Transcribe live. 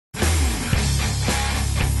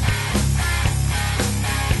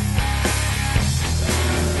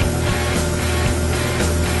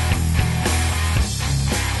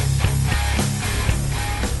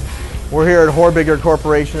We're here at Horbiger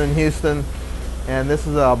Corporation in Houston, and this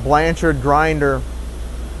is a Blanchard grinder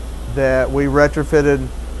that we retrofitted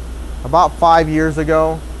about 5 years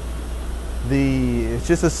ago. It's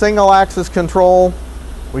just a single axis control.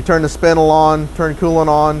 We turn the spindle on, turn coolant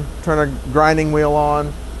on, turn a grinding wheel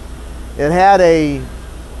on. It had a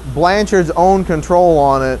Blanchard's own control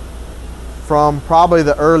on it from probably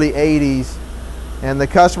the early 80s, and the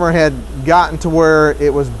customer had gotten to where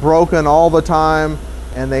it was broken all the time,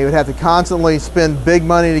 and they would have to constantly spend big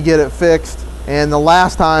money to get it fixed. And the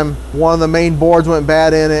last time, one of the main boards went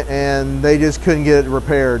bad in it and they just couldn't get it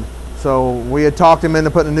repaired. So we had talked them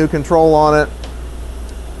into putting a new control on it,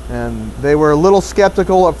 and they were a little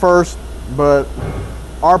skeptical at first, but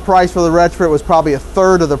our price for the retrofit was probably a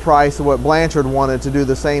third of the price of what Blanchard wanted to do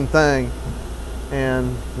the same thing.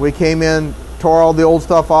 And we came in, tore all the old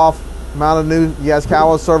stuff off, mounted a new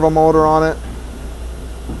Yaskawa servo motor on it,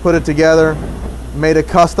 put it together, made a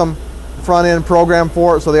custom front end program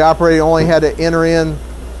for it, so the operator only had to enter in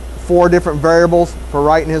 4 different variables for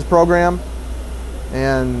writing his program.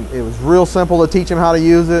 And it was real simple to teach them how to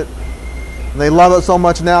use it. And they love it so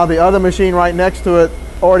much now. The other machine right next to it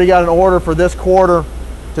already got an order for this quarter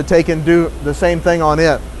to take and do the same thing on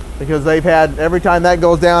it, because they've had, every time that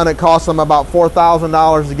goes down, it costs them about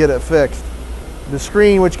 $4,000 to get it fixed. The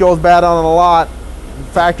screen, which goes bad on it a lot, the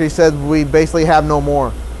factory said we basically have no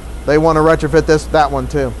more. They want to retrofit that one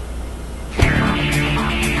too.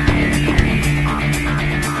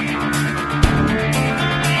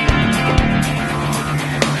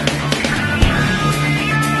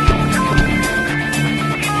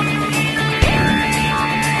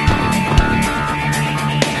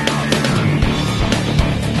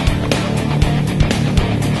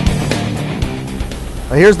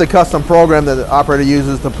 Now here's the custom program that the operator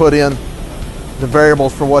uses to put in the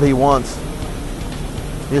variables for what he wants.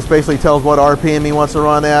 He just basically tells what RPM he wants to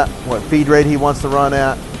run at, what feed rate he wants to run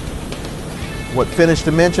at, what finish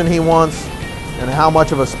dimension he wants, and how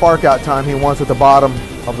much of a spark out time he wants at the bottom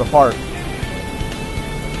of the part.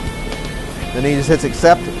 Then he just hits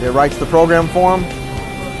accept, it writes the program for him,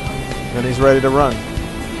 and he's ready to run.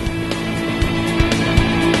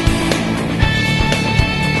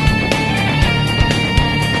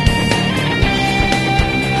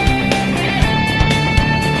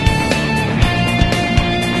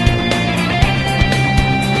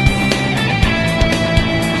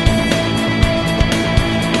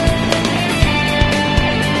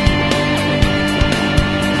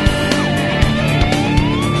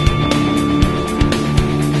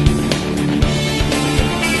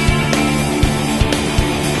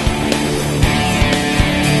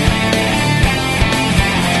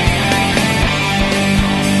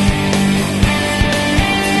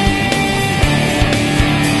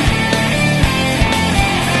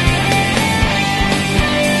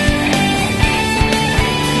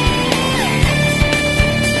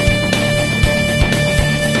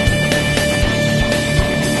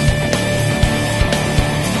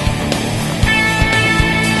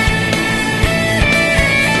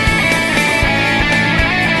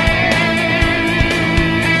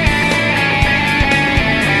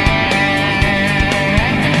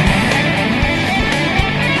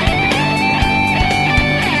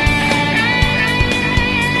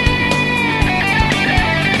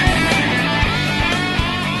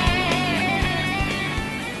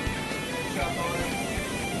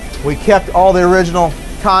 We kept all the original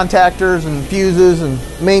contactors and fuses and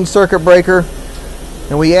main circuit breaker,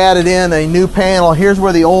 and we added in a new panel. Here's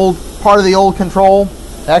where the old part of the old control,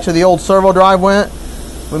 actually the old servo drive, went.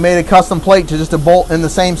 We made a custom plate to just a bolt in the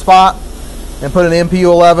same spot and put an MPU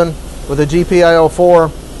 11 with a GPIO 4, a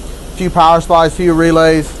few power supplies, a few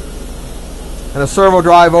relays, and a servo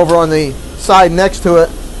drive over on the side next to it.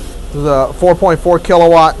 It was a 4.4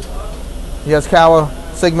 kilowatt Yaskawa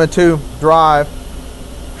Sigma 2 drive.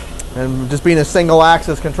 And just being a single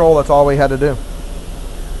axis control, that's all we had to do.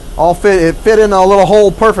 It fit in a little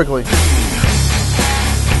hole perfectly.